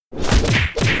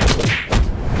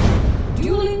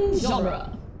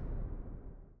genre.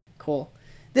 Cool.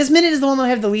 This minute is the one that I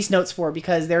have the least notes for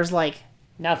because there's like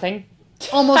Nothing.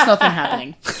 almost nothing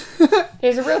happening.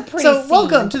 There's a real pretty So scene.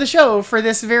 welcome to the show for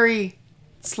this very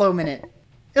slow minute.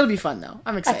 It'll be fun though.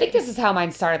 I'm I excited. think this is how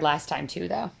mine started last time too,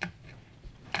 though.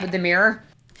 With the mirror.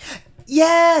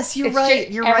 Yes, you're It's right.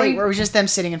 ju- You're every- right. Where it was just them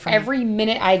sitting in front of Every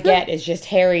minute I get is just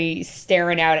Harry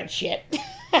staring out at shit.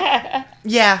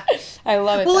 Yeah. I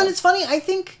love it. Well, though. and it's funny. I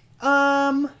think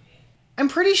I'm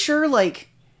pretty sure like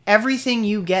everything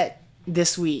you get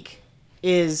this week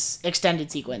is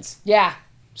extended sequence. Yeah.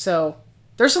 So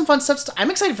there's some fun stuff.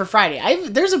 I'm excited for Friday.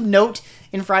 There's a note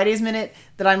in Friday's minute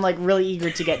that I'm like really eager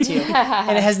to get to,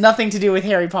 and it has nothing to do with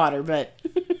Harry Potter, but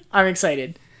I'm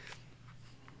excited.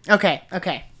 Okay.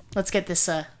 Let's get this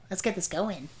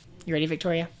going. You ready,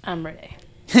 Victoria? I'm ready.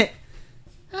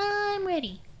 I'm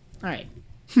ready. All right.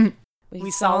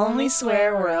 We solemnly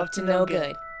swear we're up to no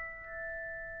good.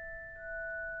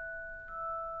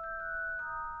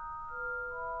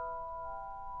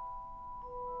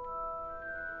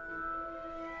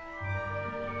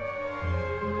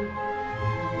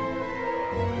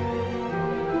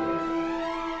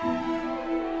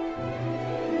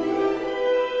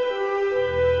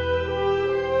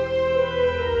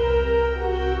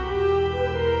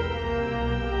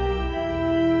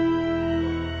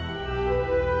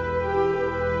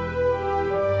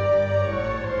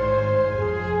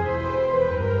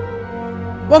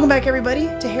 Welcome back, everybody,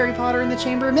 to Harry Potter and the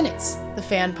Chamber of Minutes, the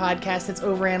fan podcast that's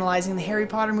overanalyzing the Harry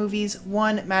Potter movies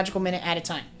one magical minute at a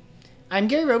time. I'm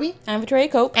Gary Roby, I'm Victoria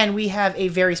Cope. and we have a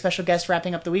very special guest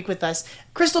wrapping up the week with us,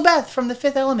 Crystal Beth from The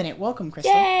Fifth Element. Welcome,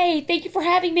 Crystal. Yay! Thank you for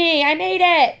having me. I made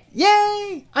it.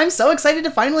 Yay! I'm so excited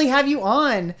to finally have you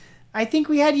on. I think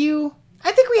we had you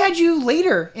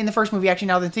later in the first movie, actually,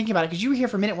 now that I'm thinking about it, because you were here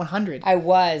for minute 100. I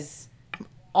was.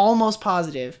 Almost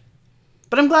positive.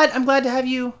 But I'm glad to have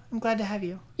you. I'm glad to have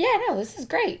you. Yeah, no, this is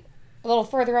great. A little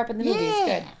further up in the movie is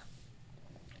good.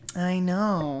 I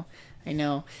know.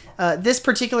 This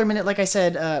particular minute, like I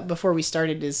said before we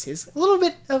started, is a little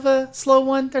bit of a slow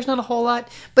one. There's not a whole lot.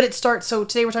 But it starts, so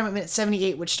today we're talking about minute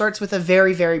 78, which starts with a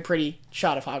very, very pretty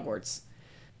shot of Hogwarts.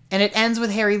 And it ends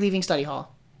with Harry leaving study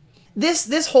hall.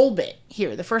 This whole bit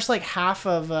here, the first like half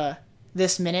of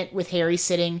this minute with Harry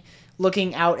sitting,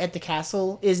 looking out at the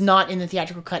castle, is not in the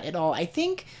theatrical cut at all. I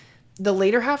think the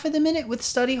later half of the minute with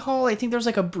study hall, I think there's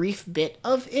like a brief bit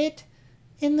of it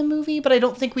in the movie, but I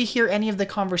don't think we hear any of the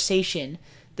conversation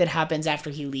that happens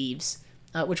after he leaves,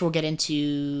 which we'll get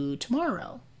into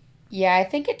tomorrow. Yeah, I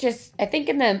think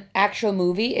in the actual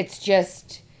movie, it's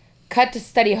just cut to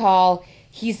study hall.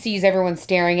 He sees everyone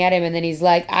staring at him, and then he's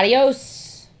like,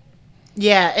 adios.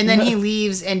 Yeah, and then he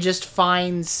leaves and just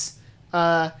finds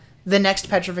the next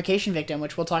petrification victim,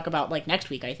 which we'll talk about like next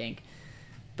week, I think.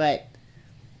 But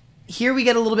here we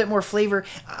get a little bit more flavor.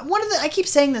 I keep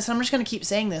saying this, and I'm just going to keep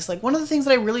saying this. Like, one of the things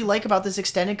that I really like about this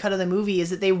extended cut of the movie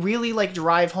is that they really like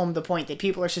drive home the point that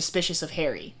people are suspicious of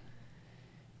Harry.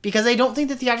 Because I don't think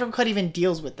the theatrical cut even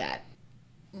deals with that.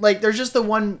 Like, there's just the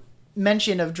one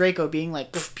mention of Draco being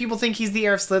like, people think he's the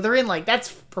heir of Slytherin. Like,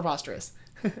 that's preposterous.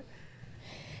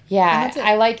 Yeah, that's it.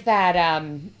 I like that.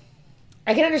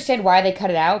 I can understand why they cut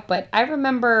it out, but I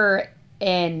remember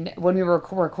when we were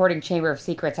recording Chamber of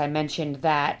Secrets, I mentioned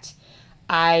that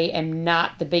I am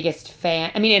not the biggest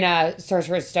fan. I mean, in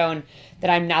Sorcerer's Stone, that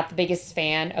I'm not the biggest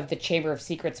fan of the Chamber of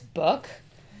Secrets book.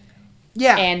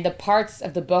 Yeah. And the parts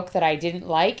of the book that I didn't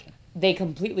like, they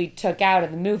completely took out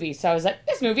of the movie. So I was like,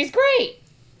 this movie's great.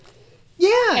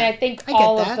 Yeah. And I think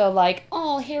all of the like,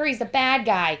 oh, Harry's the bad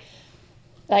guy.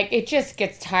 Like, it just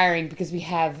gets tiring because we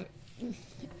have,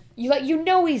 you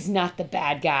know he's not the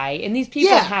bad guy. And these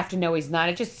people have to know he's not.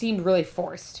 It just seemed really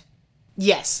forced.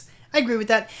 Yes, I agree with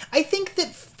that. I think that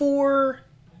for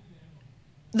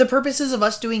the purposes of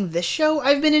us doing this show,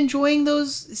 I've been enjoying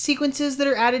those sequences that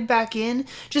are added back in,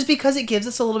 just because it gives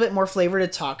us a little bit more flavor to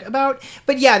talk about.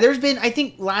 But yeah, there's been, I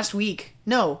think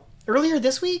earlier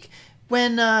this week,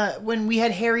 when we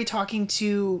had Harry talking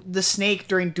to the snake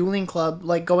during Dueling Club,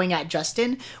 like going at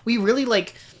Justin, we really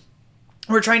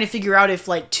we're trying to figure out if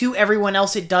like to everyone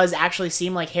else it does actually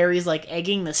seem like Harry's like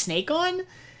egging the snake on,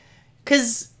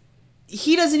 because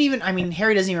Harry doesn't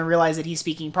even realize that he's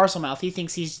speaking Parselmouth. He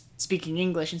thinks he's speaking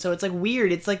English, and so it's like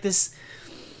weird. It's like this,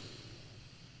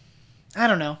 I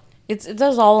don't know. It's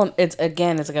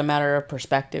like a matter of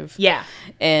perspective. Yeah.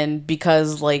 And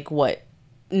because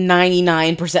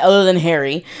 99%, other than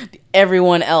Harry,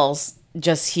 everyone else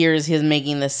just hears him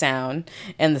making the sound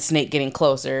and the snake getting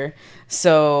closer.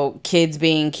 So kids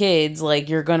being kids, like,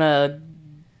 you're gonna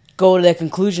go to that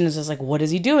conclusion. It's just like, what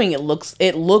is he doing? It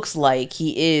looks like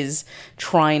he is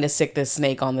trying to sick this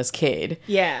snake on this kid.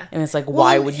 Yeah. And it's like,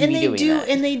 why would he be doing that?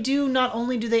 And they do, not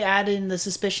only do they add in the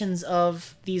suspicions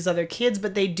of these other kids,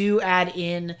 but they do add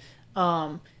in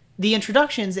the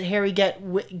introductions that Harry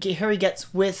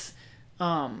gets with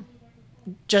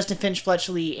Justin Finch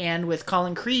Fletchley and with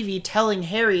Colin Creevey telling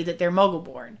Harry that they're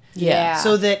Muggle-born. Yeah.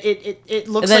 So that it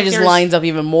looks and then like it just lines up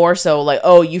even more so, like,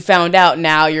 oh, you found out,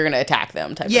 now you're going to attack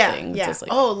them type of thing. It's Yeah. just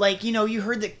like, oh, like, you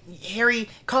heard that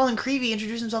Colin Creevey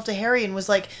introduced himself to Harry and was,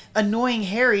 like, annoying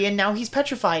Harry, and now he's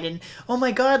petrified. And, oh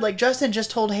my god, like, Justin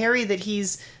just told Harry that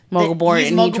he's Muggle-born,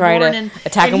 and he tried to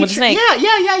attack him with a snake.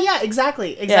 Yeah,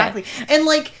 exactly. And,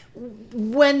 like,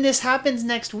 when this happens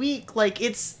next week, like,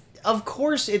 of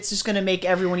course, it's just going to make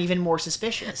everyone even more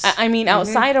suspicious. I mean,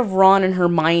 outside of Ron and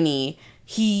Hermione,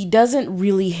 he doesn't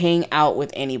really hang out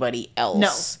with anybody else.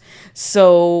 No.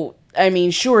 So, I mean,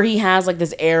 sure, he has like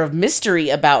this air of mystery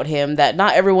about him that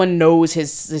not everyone knows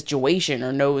his situation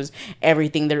or knows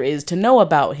everything there is to know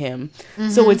about him.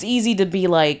 So it's easy to be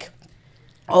like,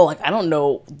 oh, like, I don't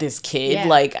know this kid. Yeah.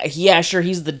 Like, yeah, sure,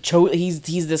 he's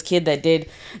he's this kid that did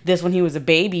this when he was a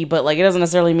baby, but like, it doesn't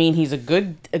necessarily mean he's a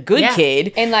good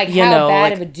kid. And like, you how know, bad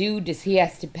like, of a dude does he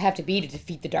have to be to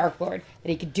defeat the Dark Lord? That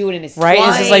he could do it in his right?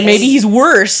 It's just like, maybe he's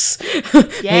worse.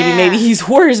 Maybe he's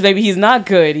worse. Maybe he's not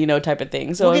good, type of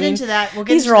thing. So We'll get into that. We'll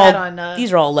get into that on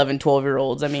these are all 11,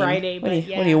 12-year-olds. I mean, Friday, what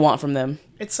but do you want from them?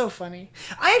 It's so funny.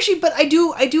 I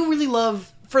do really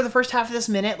love, for the first half of this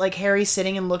minute, like, Harry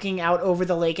sitting and looking out over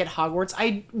the lake at Hogwarts.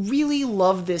 I really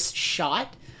love this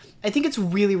shot. I think it's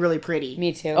really, really pretty.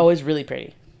 Me too. Oh, it's really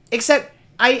pretty. Except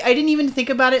I didn't even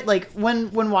think about it, like,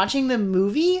 when watching the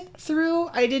movie through,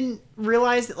 I didn't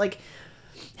realize that, like,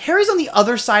 Harry's on the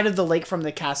other side of the lake from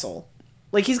the castle.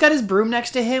 Like, he's got his broom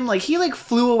next to him. Like, he, like,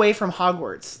 flew away from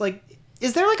Hogwarts. Like,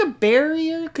 is there, like, a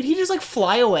barrier? Could he just, like,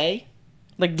 fly away?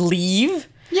 Like, leave?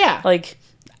 Yeah. Like,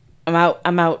 I'm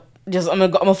out. Just I'm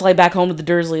gonna fly back home to the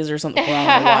Dursleys or something. Well,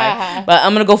 I don't know why, but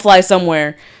I'm gonna go fly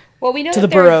somewhere. Well, we know to that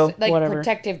the burrow, there's like whatever.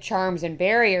 protective charms and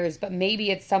barriers, but maybe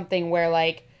it's something where,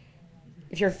 like,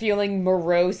 if you're feeling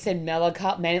morose and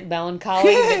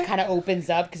melancholy, it kind of opens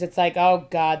up because it's like, oh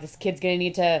god, this kid's gonna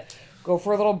need to go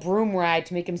for a little broom ride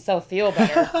to make himself feel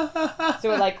better.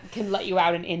 So it, like, can let you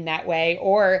out in that way,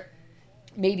 or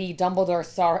maybe Dumbledore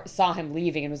saw him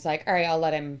leaving and was like, all right, I'll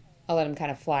let him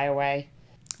kind of fly away.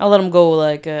 I'll let him go,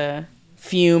 like,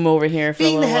 fume over here for Being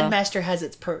a the little while. headmaster has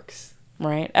its perks.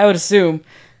 Right, I would assume.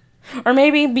 Or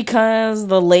maybe because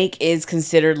the lake is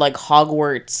considered, like,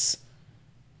 Hogwarts...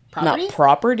 Property? Not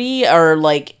property, or,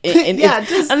 like...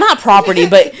 Does, not property,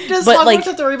 but... Does but Hogwarts like,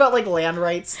 have to worry about, like, land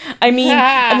rights? I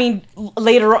mean,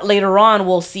 later on,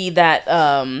 we'll see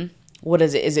that, what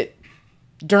is it? Is it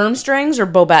Durmstrangs or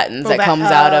Bobattens that comes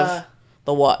out of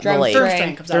the lake?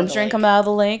 Durmstrang comes out of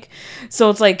the lake.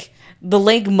 So it's like... The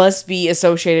lake must be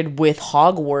associated with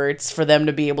Hogwarts for them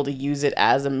to be able to use it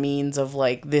as a means of,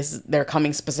 like, this. They're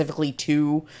coming specifically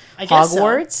to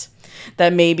Hogwarts. So.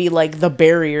 That maybe, like, the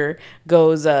barrier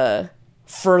goes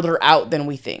further out than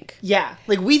we think. Yeah,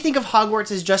 like, we think of Hogwarts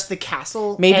as just the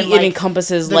castle. Maybe and, it like,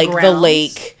 encompasses like grounds. the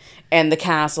lake and the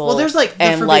castle. Well, there's like the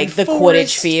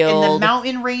Quidditch field, and the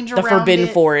mountain range around the Forbidden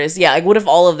Forest. Yeah, like, what if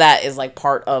all of that is, like,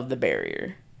 part of the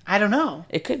barrier? I don't know.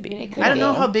 It could be. I don't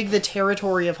know how big the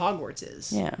territory of Hogwarts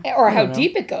is. Yeah. Or how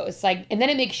deep it goes. Like, and then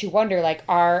it makes you wonder, like,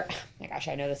 oh my gosh,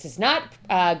 I know this is not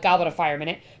Goblet of Fire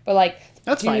minute, but, like,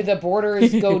 that's do fine. The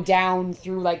borders go down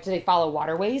through, like, do they follow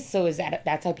waterways? So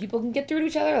that's how people can get through to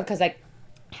each other? Because, like,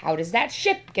 how does that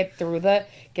ship get to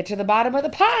the bottom of the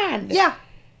pond? Yeah.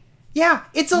 Yeah,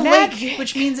 it's a lake,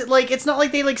 which means it, like, it's not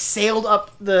like they, like, sailed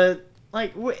up the,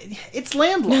 like, it's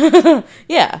landlocked.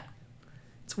 Yeah.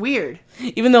 It's weird.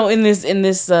 Even though in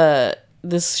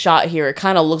this shot here, it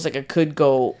kind of looks like it could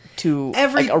go to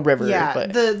like a river. Yeah,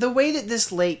 but the way that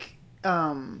this lake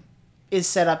is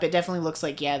set up, it definitely looks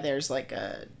like, there's like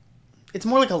it's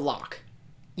more like a lock.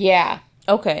 Yeah.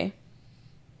 Okay.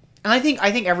 And I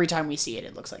think every time we see it,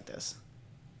 it looks like this.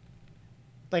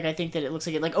 Like, I think that it looks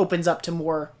like it, like, opens up to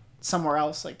more somewhere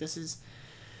else. Like, this is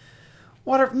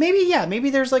water. Maybe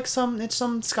there's, like,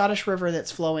 some Scottish river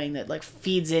that's flowing that, like,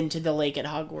 feeds into the lake at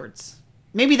Hogwarts.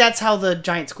 Maybe that's how the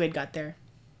giant squid got there.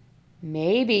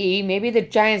 Maybe the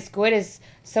giant squid is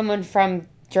someone from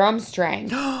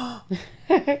Durmstrang.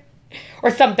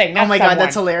 Or something. Oh my god,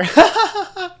 that's hilarious.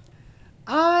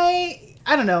 I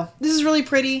don't know. This is really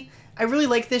pretty. I really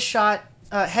like this shot.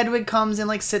 Hedwig comes and,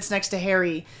 like, sits next to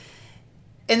Harry.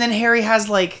 And then Harry has,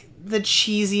 like, the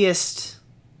cheesiest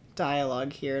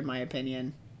dialogue here, in my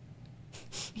opinion.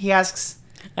 He asks,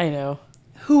 I know.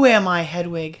 "Who am I,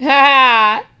 Hedwig?"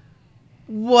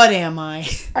 What am I?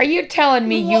 Are you telling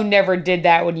me you never did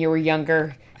that when you were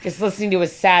younger? Just listening to a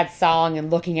sad song and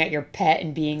looking at your pet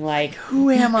and being like, Who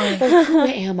am I? who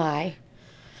am I?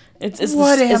 It's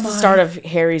What the start of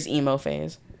Harry's emo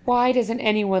phase. Why doesn't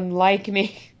anyone like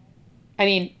me? I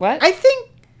mean, what? I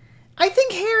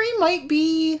think Harry might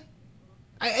be.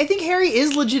 I think Harry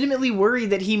is legitimately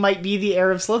worried that he might be the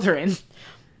heir of Slytherin.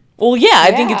 Well, yeah,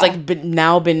 I think it's Yeah. like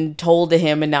been told to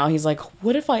him, and now he's like,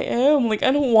 "What if I am? Like, I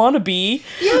don't want to be."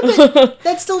 Yeah, but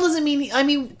that still doesn't mean. I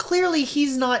mean, clearly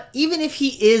he's not. Even if he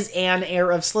is an heir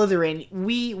of Slytherin,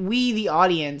 we the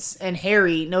audience and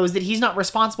Harry knows that he's not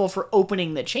responsible for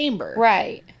opening the chamber.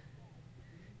 Right.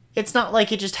 It's not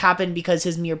like it just happened because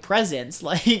his mere presence.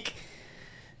 Like,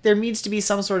 there needs to be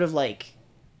some sort of like,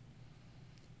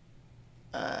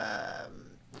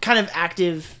 kind of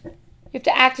active. You have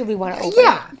to actively want to open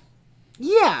Yeah. it.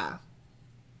 Yeah.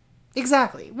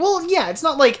 Exactly. Well, yeah, it's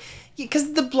not like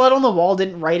because the blood on the wall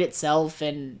didn't write itself,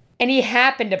 and And he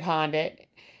happened upon it.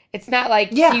 It's not like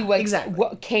Yeah, he like, exactly.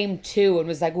 came to and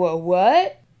was like, whoa,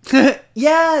 what?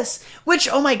 yes. Which,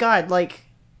 oh my god, like,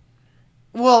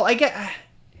 well, I get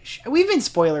we've been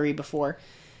spoilery before.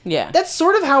 Yeah, That's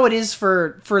sort of how it is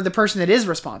for the person that is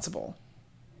responsible.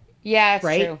 Yeah, that's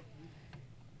Right? true.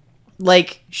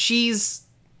 Like, she's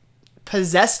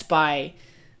possessed by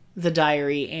the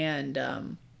diary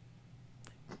and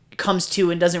comes to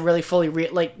and doesn't really fully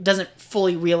doesn't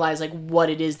fully realize like what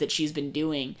it is that she's been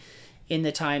doing in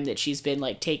the time that she's been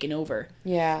like taken over.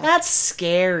 Yeah. That's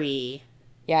scary.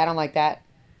 Yeah, I don't like that.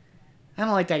 I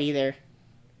don't like that either.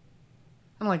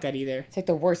 I don't like that either. It's like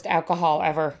the worst alcohol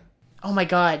ever. Oh my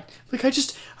god. Like, I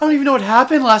don't even know what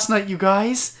happened last night, you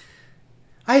guys.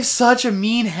 I have such a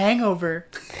mean hangover.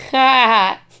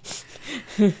 Yeah,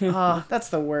 Oh, that's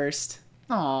the worst.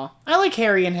 Aw. I like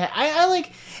Harry and I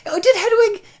like... Oh, did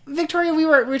Hedwig... Victoria, we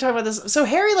were talking about this. So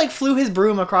Harry, like, flew his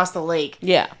broom across the lake.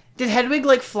 yeah. Did Hedwig,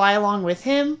 like, fly along with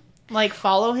him? Like,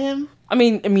 follow him? I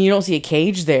mean, you don't see a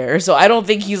cage there, so I don't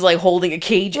think he's like holding a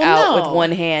cage out no. with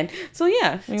one hand. So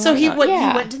yeah. I mean, So why he not? went,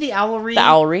 Yeah. he went to the owlry. the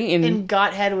owlry And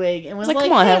got Hedwig and was like, like,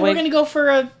 "Come on, hey, Hedwig." we're going to go for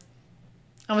a...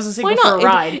 I was going to say why go not? for a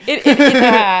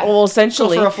ride. Well,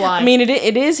 essentially, Go for a fly. I mean,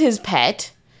 it is his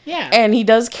pet, Yeah. and he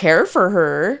does care for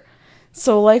her.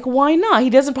 So, like, why not? He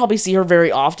doesn't probably see her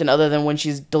very often other than when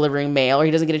she's delivering mail, or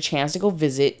he doesn't get a chance to go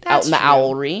visit out That's in the true.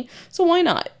 owlry. So why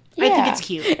not? I think Yeah. it's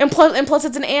cute. And plus,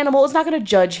 it's an animal. It's not going to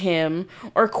judge him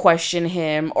or question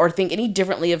him or think any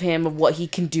differently of him of what he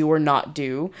can do or not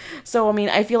do. So, I mean,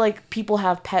 I feel like people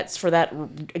have pets for that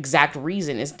exact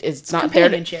reason. It's not there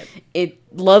to, Companionship. it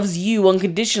loves you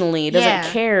unconditionally. It doesn't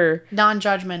Yeah. care.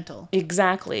 Non-judgmental.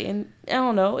 Exactly. And I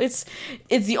don't know. It's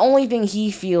the only thing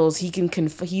he feels he can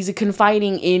he's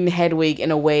confiding in Hedwig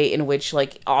in a way in which,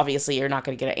 like, obviously you're not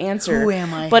going to get an answer. Who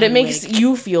am I, But it Hedwig? makes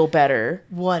you feel better.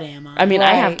 What am I? I mean,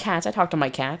 I have Right. cats. I talk to my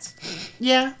cats,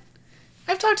 Yeah.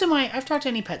 I've talked to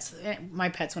any pets, my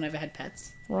pets when I've had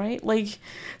pets. right? Like,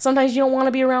 sometimes you don't want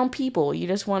to be around people. You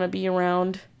just want to be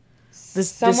around this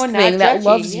Someone thing not that judgy,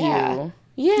 loves yeah. you.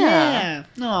 Yeah.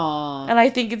 Aww. And I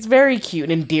think it's very cute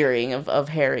and endearing of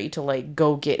Harry to, like,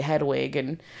 go get Hedwig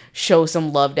and show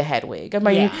some love to Hedwig. I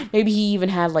mean, Yeah. maybe he even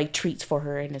had, like, treats for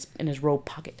her in his robe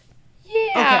pocket.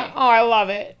 Yeah. Okay. Oh, I love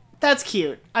it. That's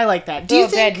cute. I like that. Do you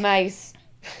Little dead think mice.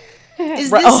 is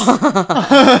Right-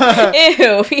 this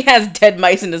Ew, he has dead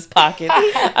mice in his pocket.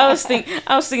 I was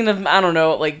thinking of, I don't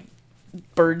know, like,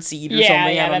 bird seed or Yeah,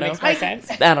 something. yeah, I don't that know. makes more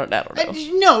sense. I don't know.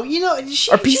 no, you know,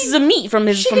 Or pieces of meat from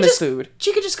his could just, food.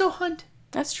 She could just go hunt.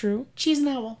 That's true. She's an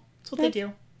owl. That's what they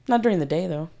do. Not during the day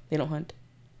though. They don't hunt.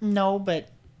 No, but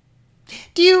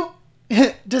do you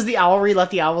does the owlry let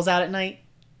the owls out at night?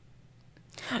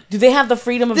 Do they have the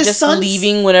freedom of The just sun's-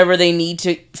 leaving whenever they need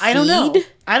to feed? I don't know.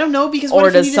 I don't know because Or what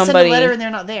if you does need to send somebody- a letter and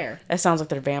they're not there? That sounds like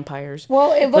they're vampires.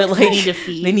 Well, it But looks like, need to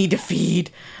feed. They need to feed.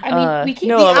 I mean, we keep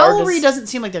no, The or owlry does- doesn't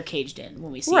seem like they're caged in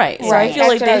when we see Right. it. So I Right. feel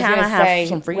like That's what they I was have to gonna have say.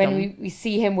 some freedom. When we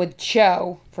see him with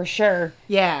Cho, for sure.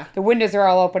 Yeah. The windows are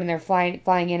all open and they're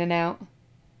flying in and out.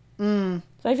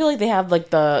 So I feel like they have like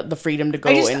the freedom to go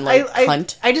and like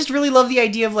hunt. I just really love the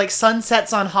idea of like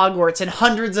sunsets on Hogwarts and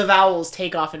hundreds of owls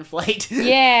take off in flight.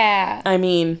 Yeah. I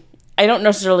mean, I don't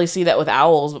necessarily see that with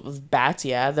owls, but with bats,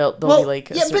 yeah, they'll Well, be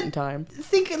like a yeah, certain but- time.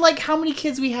 Think like how many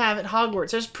kids we have at Hogwarts.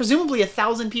 There's presumably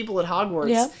 1,000 people at Hogwarts.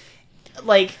 Yeah.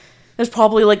 Like, There's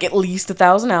probably like at least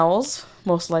 1,000 owls,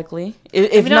 most likely.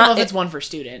 If I don't know not, if it's one per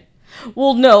student.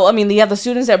 well, no. I mean, they have the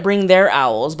students that bring their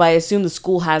owls, but I assume the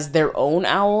school has their own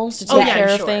owls to take yeah, care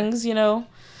I'm of sure. things. You know,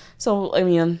 so I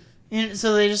mean, And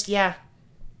so they just yeah.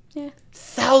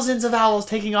 thousands of owls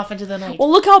taking off into the night.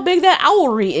 Well, look how big that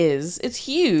owlry is. It's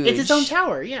huge. it's its own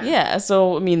tower. Yeah. Yeah,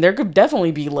 so I mean, there could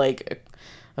definitely be like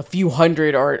a few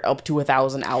hundred or up to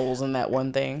 1,000 owls in that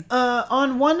one thing.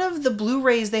 On one of the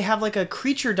Blu-rays, they have like a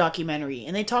creature documentary,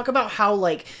 and they talk about how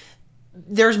like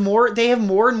they have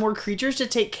more and more creatures to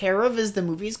take care of as the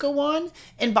movies go on.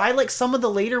 And by like some of the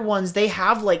later ones, they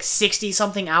have like 60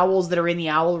 something owls that are in the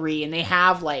owlery, and they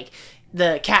have like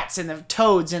the cats and the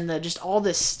toads and the just all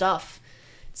this stuff.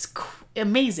 It's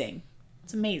amazing.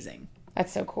 It's amazing.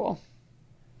 That's so cool.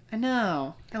 I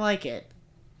know. I like it.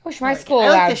 I wish my school I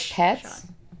like allowed this pets. shot.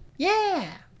 Yeah.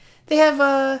 They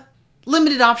have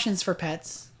limited options for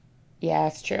pets. Yeah,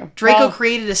 that's true. Draco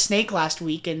created a snake last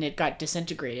week and it got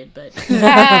disintegrated, but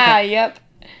Yep.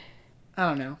 I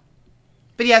don't know.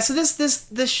 But yeah, so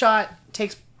this shot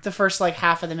takes the first like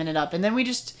half of the minute up, and then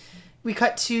we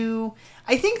cut to,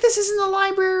 I think this is in the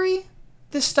library,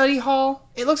 the study hall.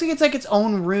 It looks like it's its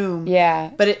own room.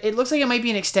 Yeah. But it looks like it might be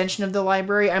an extension of the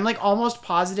library. I'm like almost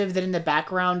positive that in the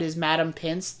background is Madame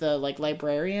Pince, the like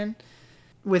librarian,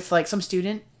 with like some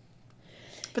student.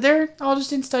 But they're all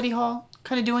just in study hall,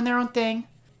 kind of doing their own thing.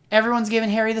 Everyone's giving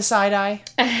Harry the side eye.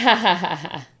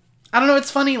 I don't know,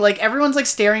 it's funny, like everyone's like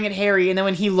staring at Harry, and then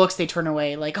when he looks they turn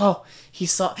away, like, oh, he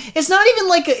saw. It's not even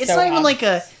like a it's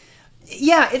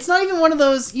not even one of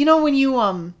those, you know, when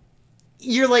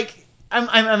you're like,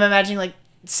 I'm imagining like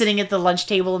sitting at the lunch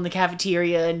table in the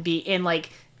cafeteria and being like,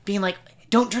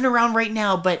 don't turn around right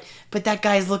now, but that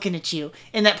guy's looking at you,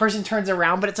 and that person turns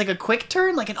around, but it's like a quick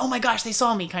turn, like an oh my gosh, they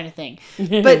saw me kind of thing.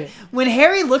 But when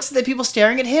Harry looks at the people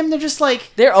staring at him, they're just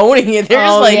like, they're owning it. They're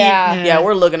just like, yeah. yeah,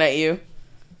 we're looking at you.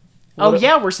 oh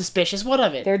yeah, we're suspicious. What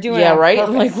of it? They're doing Yeah, it on right?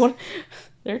 purpose. Like, what?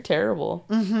 They're terrible.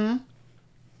 No,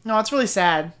 it's really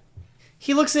sad.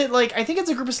 He looks at, like, I think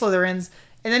it's a group of Slytherins,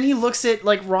 and then he looks at,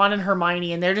 like, Ron and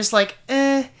Hermione, and they're just like,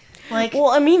 like... Well,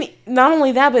 I mean, not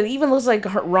only that, but it even looks like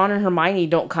Ron and Hermione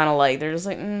don't kind of like, they're just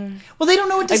like, Well, they don't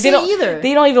know what to like, say either.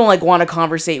 They don't even, like, want to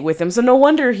conversate with him, so no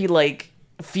wonder he, like,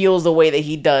 feels the way that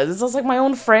he does. It's just like, my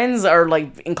own friends are,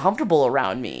 like, uncomfortable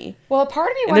around me. Well, part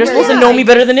of me And they're wonders supposed to know me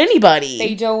better than anybody.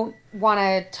 they don't want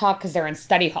to talk because they're in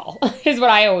study hall, is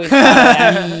what I always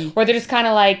thought. Or they're just kind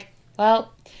of like,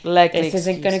 well, Like, this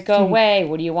isn't going to go away.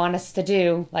 What do you want us to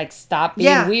do? Like, stop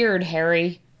being weird,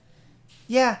 Harry.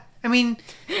 Yeah. I mean,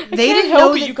 they can't didn't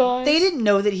help know it, that, you guys. they didn't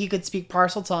know that he could speak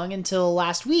Parseltongue until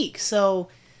last week, so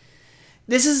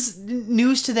this is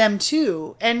news to them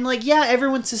too. And like, yeah,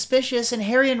 everyone's suspicious, and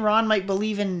Harry and Ron might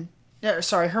believe in,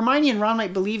 Hermione and Ron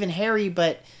might believe in Harry,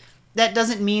 but that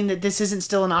doesn't mean that this isn't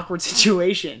still an awkward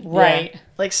situation. Right. Yeah.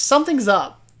 Like, something's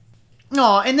up.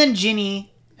 Aw, and then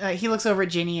Ginny, he looks over at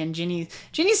Ginny, and Ginny's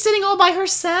sitting all by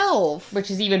herself.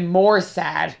 Which is even more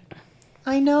sad.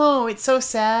 I know, it's so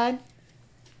sad.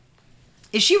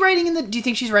 Is she writing do you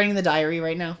think she's writing in the diary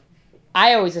right now?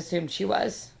 I always assumed she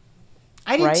was.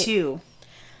 I did Right? too.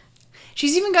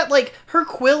 She's even got, like, her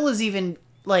quill is even,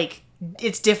 like,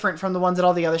 it's different from the ones that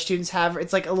all the other students have.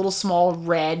 It's like a little small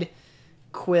red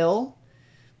quill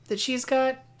that she's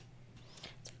got.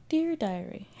 Dear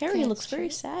diary, Harry That's looks very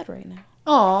sad right now.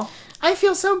 Aw, I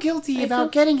feel so guilty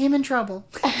about getting him in trouble.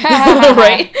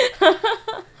 Right?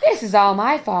 This is all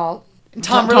my fault.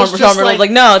 Tom Riddle's just Riddle's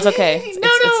like, no, it's okay.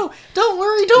 No, don't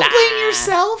worry, don't blame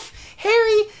yourself.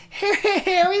 Harry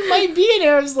might be an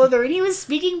heir of Slytherin. He was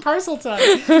speaking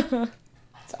Parseltongue.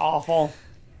 It's awful.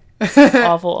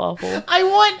 Awful.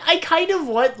 I kind of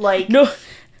want, like... No.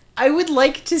 I would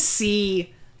like to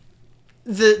see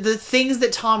the things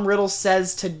that Tom Riddle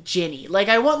says to Ginny. Like,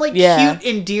 I want, like, cute,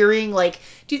 endearing, like,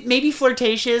 maybe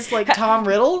flirtatious, like, Tom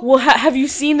Riddle. Well, have you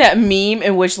seen that meme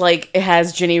in which, like, it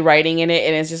has Ginny writing in it,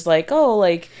 and it's just like, oh,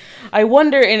 like, I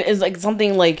wonder, and it's, like,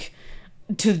 something, like,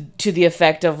 to the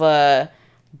effect of,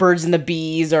 Birds and the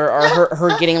Bees, or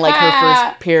her getting, like, her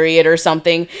first period or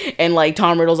something, and, like,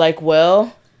 Tom Riddle's like,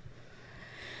 well...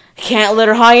 can't let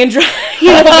her high and dry,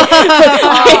 you know?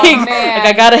 Oh, man. Like,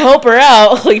 I gotta help her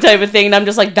out, like, type of thing. And I'm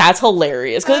just like, that's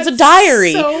hilarious, because it's a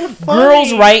diary. So funny.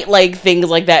 Girls write, like, things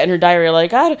like that in her diary,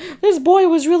 like, this boy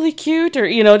was really cute, or,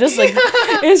 you know, just like,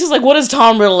 it's just like, what is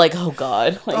Tom Riddle like? Oh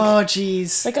God, like, Oh,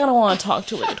 jeez. like, I don't want to talk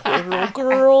to like a 12-year-old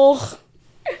girl.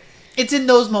 It's in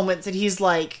those moments that he's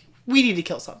like, we need to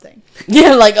kill something.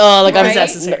 Yeah, like, Right. I'm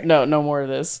Necessary. no more of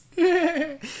this.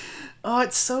 Oh,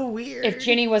 it's so weird. If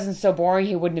Ginny wasn't so boring,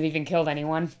 he wouldn't have even killed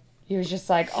anyone. He was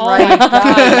just like, oh Right. my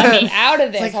God, let me out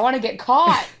of this. I want to get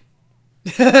caught.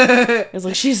 It's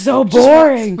like, she's so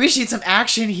boring. We should need some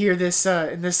action here this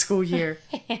in this school year.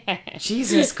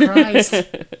 Jesus Christ.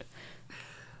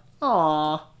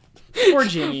 Aw. Poor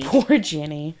Ginny. Poor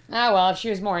Ginny. Oh, well, if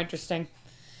she was more interesting.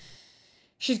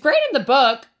 She's great in the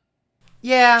book.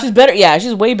 Yeah. She's better. Yeah,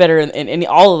 she's way better in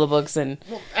all of the books than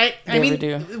I They mean,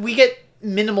 ever do. we get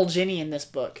minimal Ginny in this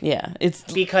book. Yeah, it's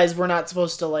because we're not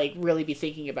supposed to like really be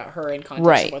thinking about her in context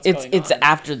right. of what's going on. It's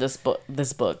after this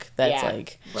book. That's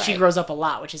like she grows up a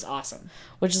lot, which is awesome.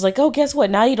 Which is like, oh, guess what?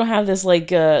 Now you don't have this like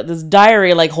this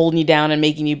diary like holding you down and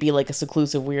making you be like a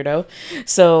seclusive weirdo.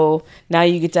 So now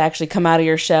you get to actually come out of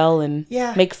your shell and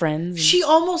make friends. She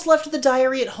almost left the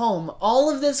diary at home.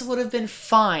 All of this would have been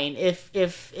fine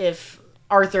if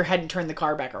Arthur hadn't turned the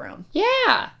car back around.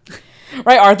 Yeah.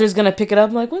 Right, Arthur's gonna pick it up.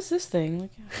 I'm like, what's this thing?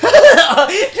 Like,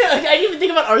 I didn't even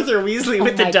think about Arthur Weasley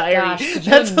with the diary. Gosh,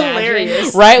 That's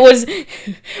hilarious. right?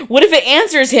 What if it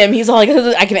answers him? He's all like,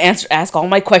 I can ask all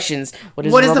my questions. What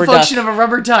is the function of a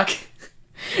rubber duck?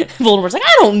 Voldemort's like,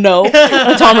 I don't know.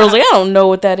 And Tom Riddle's like, I don't know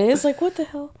what that is. Like, what the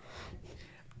hell?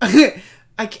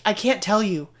 I can't tell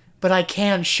you, but I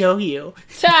can show you.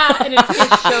 And it's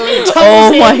gonna show you.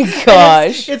 Oh my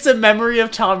gosh. It's a memory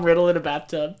of Tom Riddle in a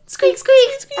bathtub. Squeak,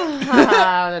 squeak, squeak.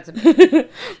 That's a...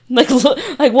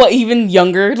 like what? Even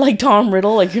younger, like Tom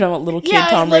Riddle. Like you're talking about little kid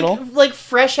Tom Riddle. Like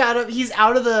fresh he's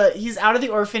out of the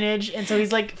orphanage, and so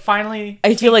he's like finally.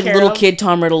 I feel like little kid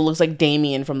Tom Riddle looks like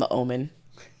Damien from The Omen.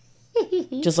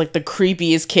 Just like the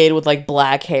creepiest kid with like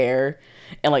black hair.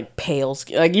 And like pale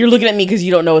skin. Like you're looking at me because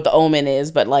you don't know what The Omen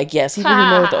is, but like yes, he really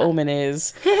know what The Omen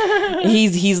is.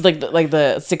 He's like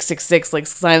the 666 like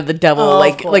sign of the devil,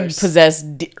 like possessed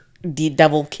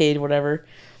devil kid, whatever.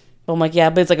 But I'm like, yeah,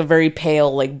 but it's like a very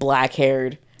pale like black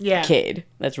haired kid.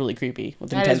 That's really creepy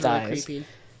with intense eyes. Creepy.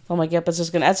 So I'm like, yep,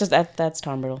 that's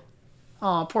Tom Riddle.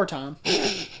 Oh, poor Tom.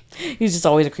 He's just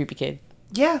always a creepy kid.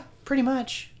 Yeah, pretty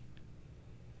much.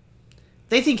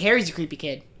 They think Harry's a creepy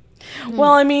kid. Well,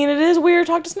 I mean, it is weird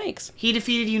to talk to snakes. He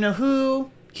defeated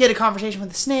you-know-who. He had a conversation with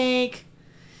a snake.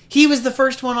 He was the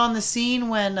first one on the scene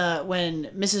when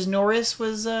Mrs. Norris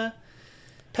was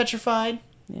petrified.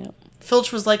 Yep.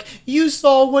 Filch was like, you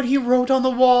saw what he wrote on the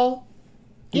wall?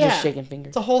 He's just shaking fingers.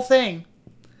 It's a whole thing.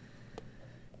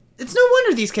 It's no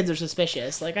wonder these kids are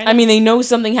suspicious. Like, I mean, they know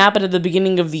something happened at the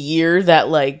beginning of the year that,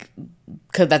 like,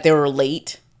 that they were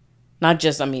late. Not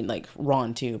just, I mean, like,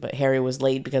 Ron, too, but Harry was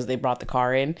late because they brought the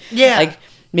car in. Yeah. Like,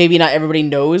 maybe not everybody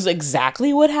knows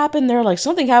exactly what happened. They're like,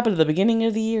 something happened at the beginning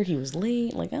of the year. He was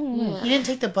late. Like, I don't know. He didn't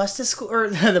take the bus to school? Or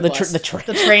the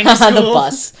train train to school? The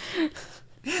bus.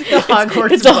 The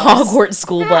Hogwarts It's a Hogwarts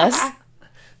school bus.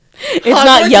 It's Hogwarts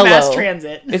not yellow. Mass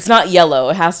Transit. It's not yellow.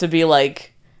 It has to be,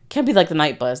 like... Can't be like the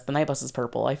night bus. The night bus is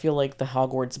purple. I feel like the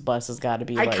Hogwarts bus has got to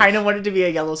be I kind of want it to be a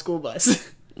yellow school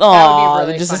bus. Oh,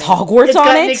 really just says Hogwarts it's on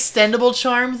got it? An extendable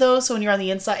charm, though, so when you're on the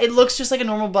inside... It looks just like a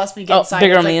normal bus, but you get inside...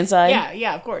 bigger on the inside?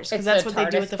 Yeah, of course. Because that's what they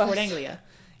do with the bus. Fort Anglia.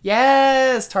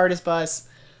 Yes, TARDIS bus.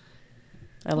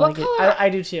 I like it. I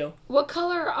do, too. What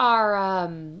color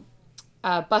are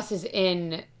buses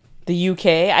in... The UK?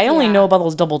 I only know about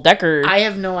those double-decker... I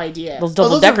have no idea. Those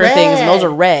double-decker things, and those are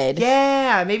red.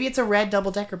 Yeah, maybe it's a red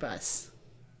double-decker bus.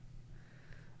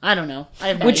 I don't know. I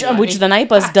have no idea. Which the night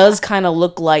bus does kind of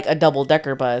look like a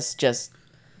double-decker bus, just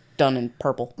done in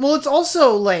purple. Well, it's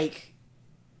also like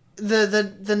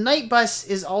the night bus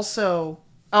is also.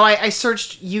 Oh, I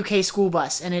searched UK school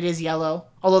bus and it is yellow,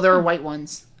 although there are white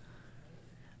ones.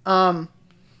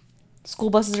 School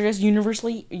buses are just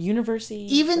universally.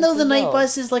 Even though the night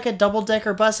bus is like a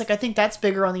double-decker bus, like I think that's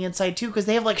bigger on the inside too because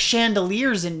they have like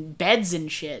chandeliers and beds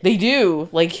and shit. They do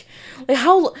like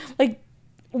how like.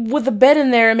 With the bed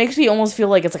in there, it makes me almost feel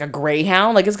like it's like a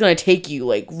Greyhound. Like, it's going to take you,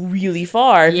 like, really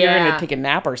far if you're going to take a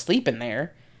nap or sleep in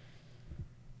there.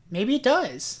 Maybe it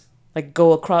does. Like,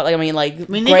 go across... Like, I mean,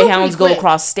 Greyhounds go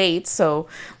across states. So,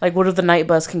 like, what if the night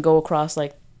bus can go across,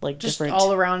 like just different...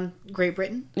 all around Great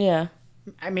Britain? Yeah.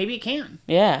 Maybe it can.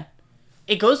 Yeah.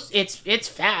 It goes... It's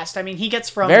fast. I mean, he gets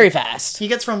from... Very fast. He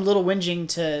gets from Little Whinging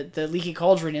to the Leaky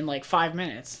Cauldron in, like, 5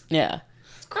 minutes. Yeah.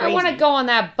 It's crazy. I want to go on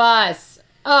that bus.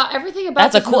 Everything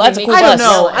about that's a cool bus. I don't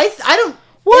know. I don't.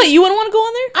 What? You wouldn't want to go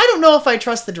on there? I don't know if I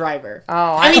trust the driver. Oh,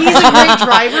 I mean, he's a great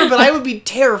driver, but I would be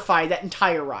terrified that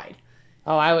entire ride.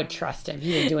 Oh, I would trust him.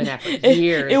 He's been doing that for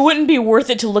years. It wouldn't be worth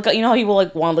it to look at. You know how people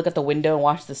like want to look at the window and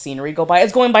watch the scenery go by.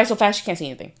 It's going by so fast you can't see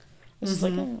anything. It's just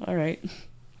like, oh, all right.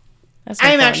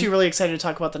 I'm actually really excited to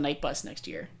talk about the night bus next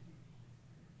year.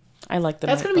 I like the.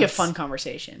 That's going to be a fun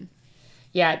conversation.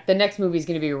 Yeah, the next movie is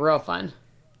going to be real fun.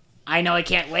 I know, I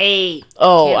can't wait.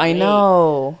 Oh, I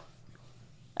know.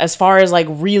 As far as like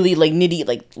really like nitty,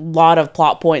 like lot of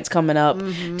plot points coming up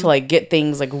to like get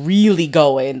things like really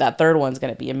going. That third one's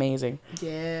gonna be amazing.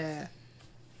 Yeah.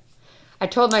 I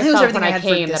told myself when I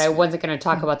came that I wasn't going to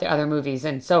talk about the other movies,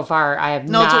 and so far I have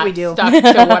not what we do. stuck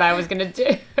to what I was going to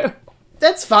do.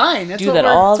 That's fine. That's do what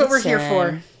that we're here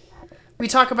for. We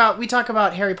talk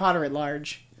about Harry Potter at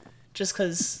large, just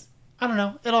because I don't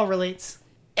know. It all relates.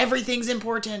 Everything's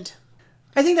important.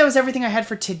 I think that was everything I had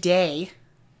for today.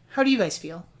 How do you guys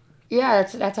feel? Yeah,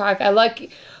 that's how I feel.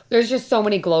 Like, there's just so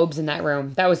many globes in that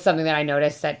room. That was something that I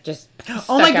noticed that just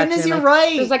Oh my goodness, you're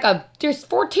right. There's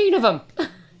 14 of them.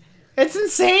 It's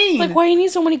insane. Like, why do you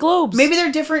need so many globes? Maybe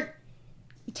they're different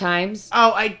Times.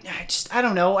 Oh, I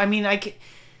don't know. I mean,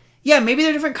 yeah, maybe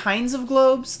they're different kinds of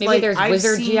globes. Maybe there's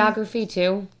wizard geography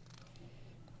too.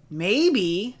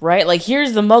 Maybe. Right? Like,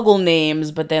 here's the Muggle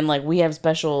names, but then, like, we have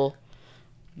special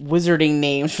wizarding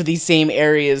names for these same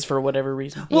areas for whatever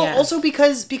reason. Well, also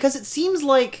because it seems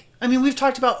like, I mean, we've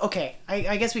talked about, okay,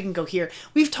 I guess we can go here.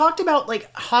 We've talked about,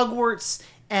 like, Hogwarts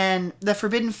and the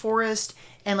Forbidden Forest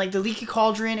and, like, the Leaky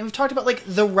Cauldron, and we've talked about, like,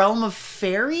 the realm of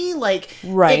fairy. Like,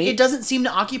 right. It doesn't seem to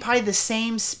occupy the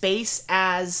same space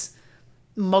as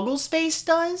Muggle space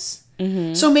does.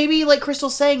 Mm-hmm. So maybe, like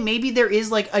Crystal's saying, maybe there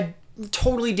is, like, a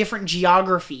totally different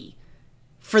geography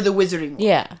for the Wizarding World.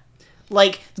 Yeah.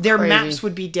 Like, their maps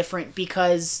would be different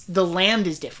because the land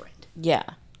is different. Yeah.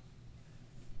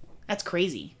 That's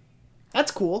crazy.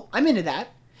 That's cool. I'm into that.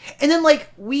 And then, like,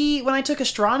 when I took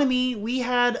astronomy, we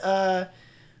had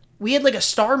like a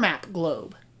star map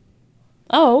globe.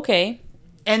 Oh, okay.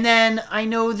 And then I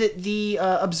know that the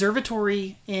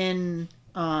observatory in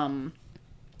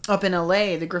up in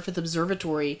LA, the Griffith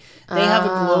Observatory, they have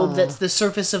a globe that's the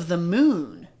surface of the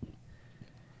moon.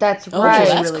 That's right.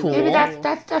 That's really cool. Maybe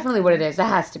that's definitely what it is. That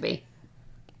has to be.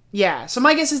 Yeah. So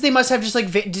my guess is they must have just like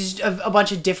just a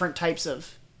bunch of different types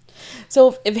of.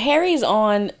 So if Harry's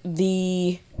on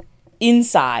the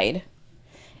inside,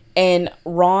 and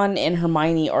Ron and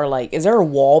Hermione are like, is there a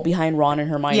wall behind Ron and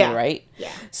Hermione, right?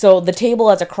 Yeah. So the table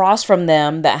that's across from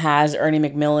them that has Ernie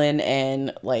Macmillan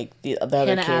and like the other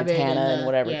Hannah kids, Abbott Hannah and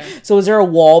whatever. Yeah. So is there a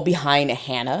wall behind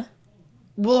Hannah?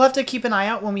 We'll have to keep an eye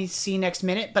out when we see next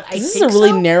minute, but This is a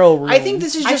really narrow room. I think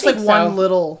this is just like so. one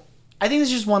little. I think this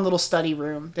is just one little study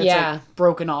room that's Yeah. like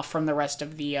broken off from the rest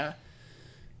of the.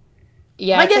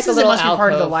 Yeah. My it's guess like is a it little must be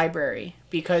part of the alcove. library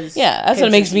because. Yeah, that's what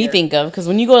it kids makes are me here. think of. Because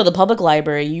when you go to the public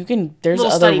library, there's Little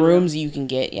other study rooms you can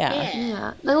get. Yeah.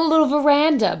 Yeah. Like a little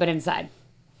veranda, but inside.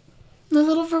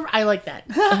 I like that.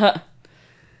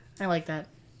 I like that.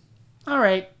 All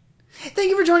right. Thank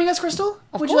you for joining us, Crystal.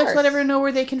 Would you like to let course. everyone know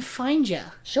where they can find you?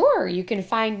 Sure. You can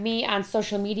find me on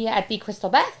social media at the Crystal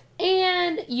Beth,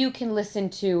 and you can listen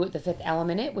to The Fifth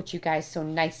Element, which you guys so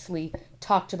nicely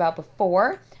talked about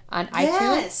before on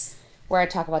iTunes, where I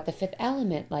talk about the Fifth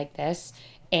Element like this.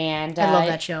 And I love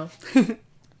that show.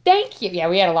 Thank you. Yeah,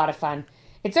 we had a lot of fun.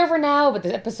 It's over now, but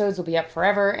the episodes will be up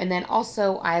forever. And then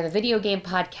also, I have a video game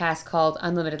podcast called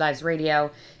Unlimited Lives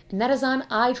Radio, and that is on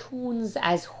iTunes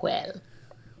as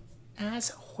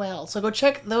well. So go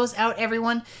check those out,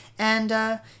 everyone. And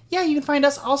yeah, you can find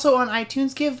us also on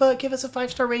iTunes. Give us a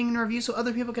 5-star rating and review so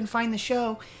other people can find the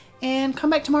show. And come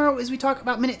back tomorrow as we talk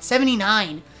about minute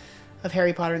 79 of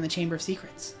Harry Potter and the Chamber of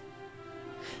Secrets.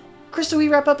 Crystal, we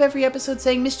wrap up every episode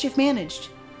saying mischief managed.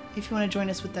 If you want to join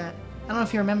us with that. I don't know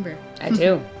if you remember. I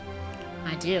do.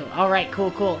 I do. All right,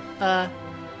 cool. All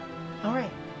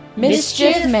right.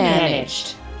 Mischief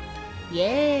managed.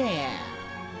 Yeah.